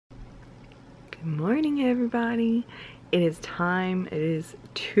Good morning, everybody. It is time. It is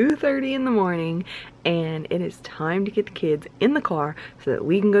 2:30 in the morning, and it is time to get the kids in the car so that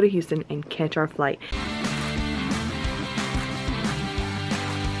we can go to Houston and catch our flight.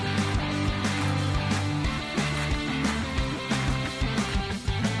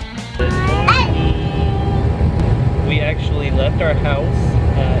 We actually left our house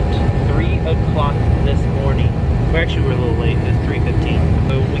at 3 o'clock this morning. We actually were a little late, it was 3:15.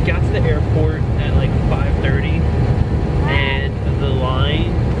 So we got to the airport at like 5:30, and the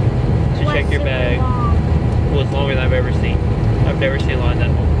line to check your bag was longer than I've ever seen. I've never seen a line that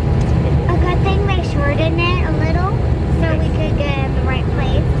long before. A good thing they shortened it a little so we could get in the right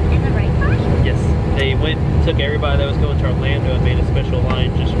place in the right time. Yes, they took everybody that was going to Orlando and made a special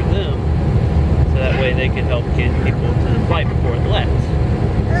line just for them, so that way they could help get people to the flight before it left.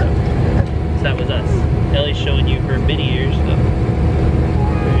 So that was us. Ellie's showing you her mini ears stuff.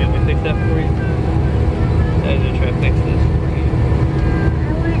 You want me to fix that for you? I'm gonna try to fix this for you. I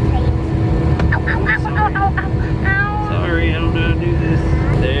want to taste. Ow, ow, ow, ow, ow, ow. Sorry, I don't know how to do this.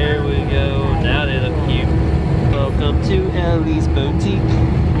 There we go. Now they look cute. Welcome to Ellie's Boutique.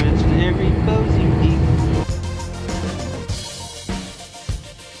 With every pose unique.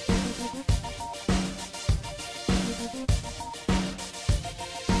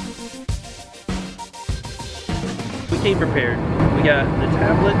 We came prepared. We got the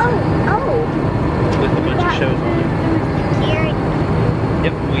tablet with a bunch of shows on it. Security.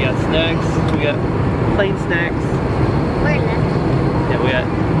 Yep, we got snacks. We got plain snacks. Yeah, we got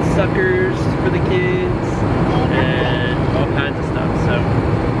suckers for the kids and all kinds of stuff. So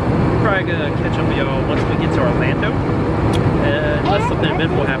we're probably gonna catch up with y'all once we get to Orlando, unless something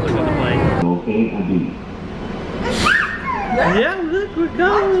eventful happens on the plane. Yeah, look, we're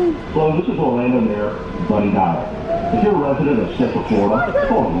going. Hello, this is Orlando Mayor Buddy Dyer. If you're a resident of Central Florida,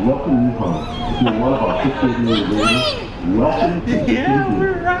 welcome you home. If you're one of our 6 million residents, welcome to the Yeah,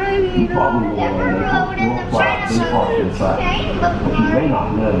 we're riding. You probably will Orlando to 4 in park inside. But you may not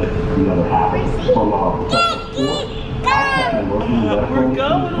know the other half from our professional sports. We're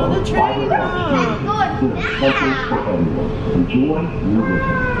going on the train ride. For everyone. Enjoy your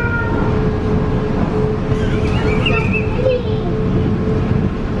visit.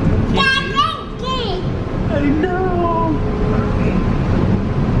 I know.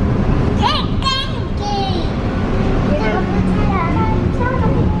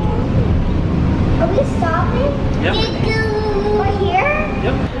 Are we stopping? Yep. We're here?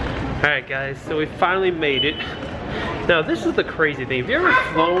 Yep. Alright guys, so we finally made it. Now this is the crazy thing. If you've ever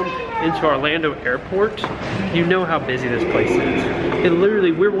flown into Orlando Airport, you know how busy this place is. It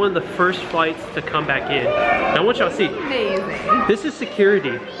literally, we're one of the first flights to come back in. Now I want y'all to see. Amazing. This is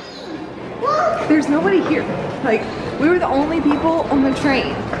security. There's nobody here. Like, we were the only people on the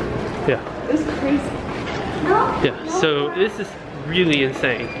train. Yeah. This is crazy. Yeah, so this is really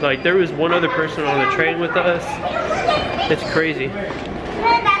insane. Like, there was one other person on the train with us. It's crazy.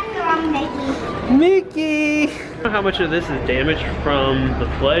 That's the wrong Mickey. Mickey! I don't know how much of this is damaged from the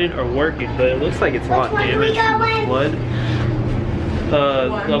flooding or working, but it looks like it's a lot damaged from the flood.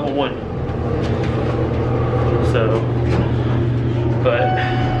 Level 1. So, but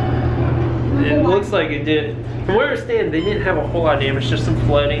it looks like it did. From where I understand, they didn't have a whole lot of damage, just some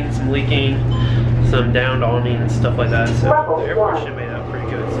flooding, some leaking, some downed awning and stuff like that. So the airport should have made out pretty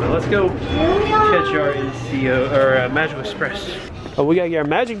good. So let's go catch our NCO or Magical Express. Oh, we gotta get our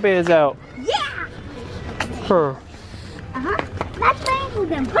magic bands out. Yeah! Huh. That's painful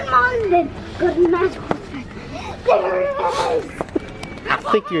then. Put them on and then go to the magical effect. There it is! I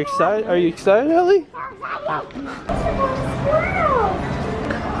think you're excited. Are you excited, Ellie?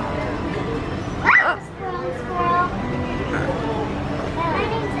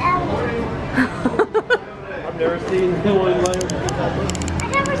 I've never seen one like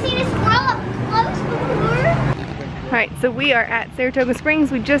I've never seen a squirrel up close before. Alright, so we are at Saratoga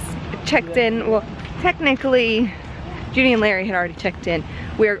Springs. We just checked in. Well, technically, Judy and Larry had already checked in.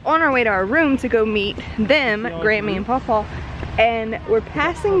 We're on our way to our room to go meet them, Grammy and Pawpaw, and we're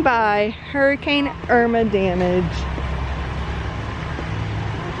passing by Hurricane Irma damage.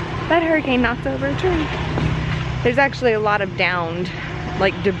 That hurricane knocked over a tree. There's actually a lot of downed,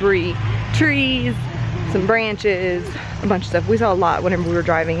 like, debris. Trees, some branches, a bunch of stuff. We saw a lot whenever we were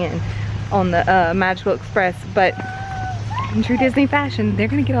driving in on the Magical Express, but in true Disney fashion, they're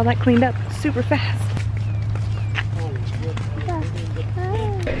gonna get all that cleaned up super fast.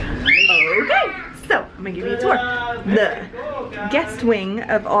 Okay, so I'm gonna give you a tour. The guest wing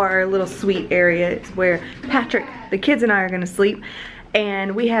of our little suite area is where Patrick, the kids, and I are gonna sleep.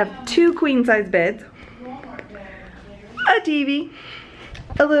 And we have 2 queen size beds, a TV,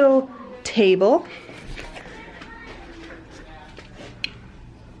 a little table.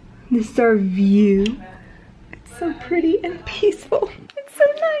 This is our view. It's so pretty and peaceful. It's so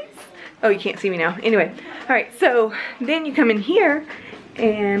nice. Oh, you can't see me now. Anyway, all right, so then you come in here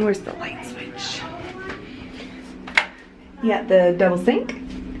and where's the light switch? You got the double sink.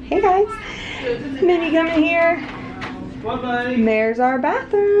 Hey guys. And then you come in here. And there's our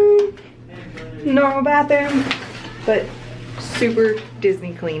bathroom. Normal bathroom, but super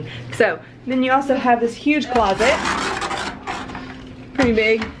Disney clean. So then you also have this huge closet. Pretty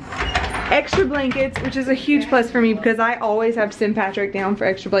big. Extra blankets, which is a huge plus for me because I always have to send Patrick down for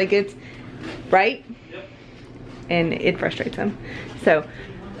extra blankets, right? Yep. And it frustrates him. So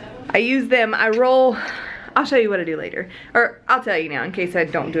I use them, I roll, I'll show you what I do later. Or I'll tell you now in case I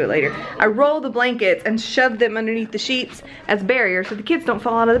don't do it later. I roll the blankets and shove them underneath the sheets as barrier so the kids don't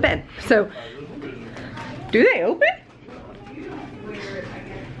fall out of the bed. So, do they open?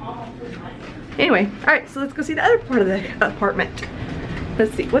 Anyway, all right, so let's go see the other part of the apartment.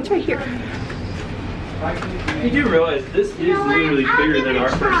 Let's see, what's right here? You do realize this is literally bigger than our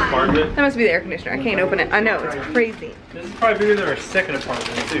first apartment. That must be the air conditioner. I can't open it. I know, it's crazy. This is probably bigger than our second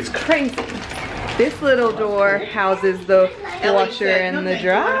apartment too. It's crazy. This little door houses the washer and the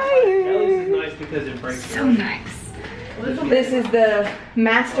dryer. Ellie's is nice because it breaks. So nice. This is the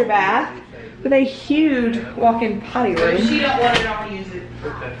master bath with a huge walk-in potty room. If she don't want it, I'll use it.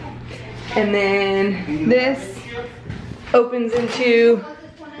 Okay. And then this opens into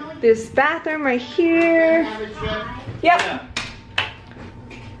this bathroom right here. Yep.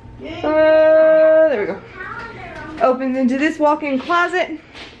 There we go. Opens into this walk-in closet.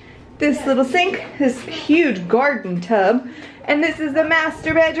 This little sink, this huge garden tub. And this is the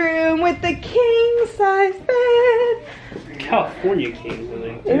master bedroom with the king-size bed. California Kings, I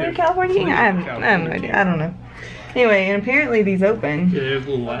think. Is it California King? I have no idea. I don't know. Anyway, and apparently these open. Yeah, there's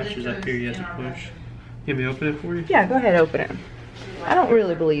little latches up here you have to push. Can we open it for you? Yeah, go ahead, open it. I don't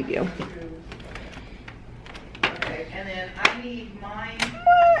really believe you. Okay, and then I need mine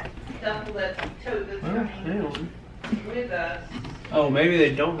stuff that's coming with us. Oh, maybe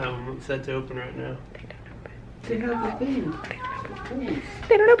they don't have them set to open right now. They don't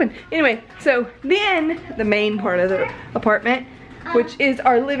open. Anyway, so then the main part of the apartment, which is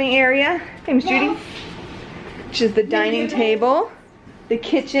our living area. Hey, Miss Judy. Which is the dining table, the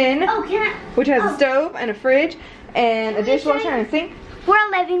kitchen, which has a stove and a fridge, and a dishwasher and a sink. We're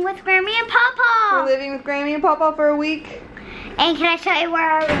living with Grammy and Papa. We're living with Grammy and Papa for a week. And can I show you where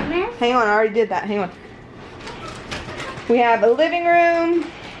our room is? Hang on, I already did that. Hang on. We have a living room,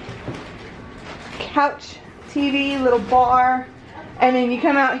 couch, TV, little bar, and then you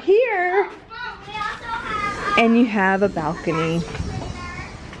come out here and you have a balcony.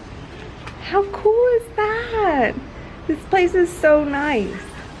 How cool is that? This place is so nice.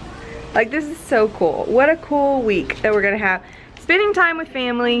 Like, this is so cool. What a cool week that we're gonna have. Spending time with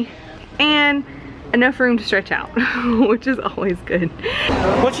family and enough room to stretch out, which is always good.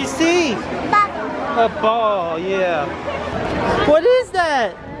 What you see? A ball, yeah. What is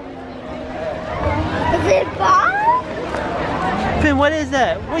that? Is it ball? Finn, what is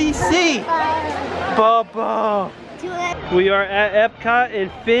that? What do you see? Ball. We are at Epcot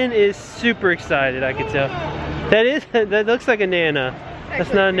and Finn is super excited, I can tell. That looks like a Nana.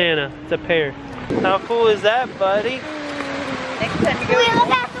 That's not a Nana, it's a pear. How cool is that, buddy? Next time you go. Wait, look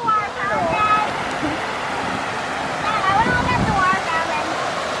at the water fountain. Dad, I want to look at the water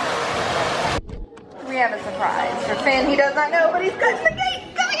fountain. We have a surprise for Finn. He does not know, but he's got the gate.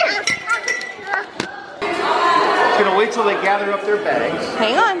 Come here. Just gonna wait till they gather up their bags.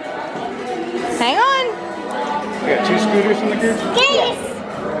 Hang on. Hang on. We got 2 scooters in the group? Yes.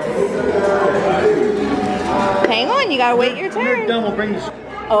 Hang on, you gotta wait your When they're turn. done, we'll bring the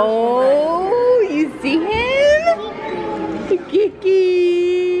Oh, you see him?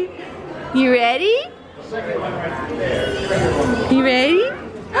 Kiki. You ready? You ready?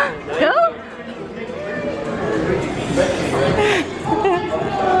 Go.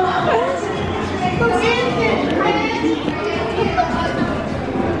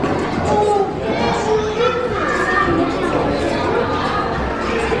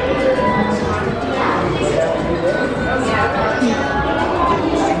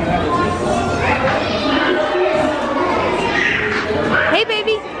 Hey,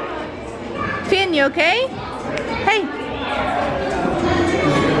 baby. Finn, you okay? Hey.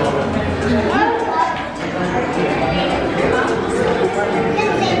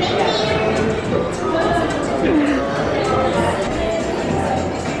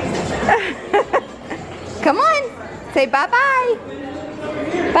 Come on. Say bye-bye.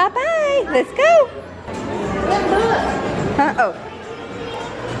 Bye-bye. Let's go. Huh? Oh.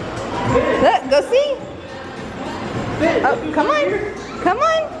 Look, go see. Oh, come on. Come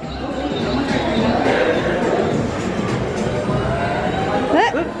on.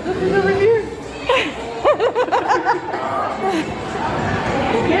 Look, he's over here.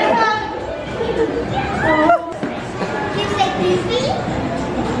 You say Goofy?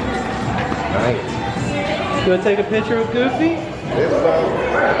 Nice. You want to take a picture with Goofy?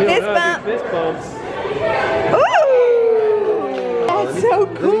 Fist bump. Fist bumps. Ooh! That's so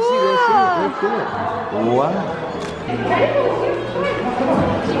cool. Let me see. Wow.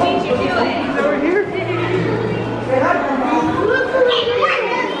 Over here.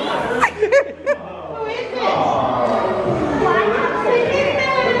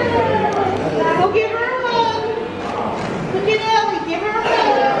 Go give her a hug. Look at Ellie, give her a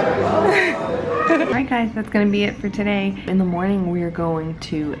hug. Alright guys, that's gonna be it for today. In the morning we are going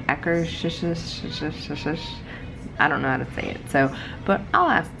to I don't know how to say it, but I'll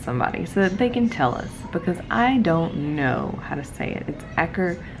ask somebody so that they can tell us, because I don't know how to say it. It's I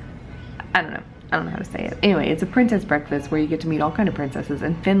don't know how to say it. Anyway, it's a princess breakfast where you get to meet all kind of princesses,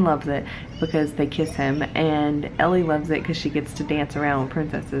 and Finn loves it because they kiss him, and Ellie loves it because she gets to dance around with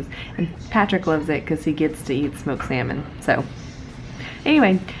princesses, and Patrick loves it because he gets to eat smoked salmon. So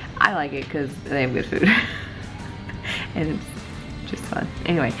anyway, I like it because they have good food. And it's just fun.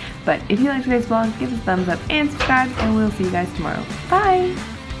 Anyway, but if you liked today's vlog, give us a thumbs up and subscribe, and we'll see you guys tomorrow. Bye!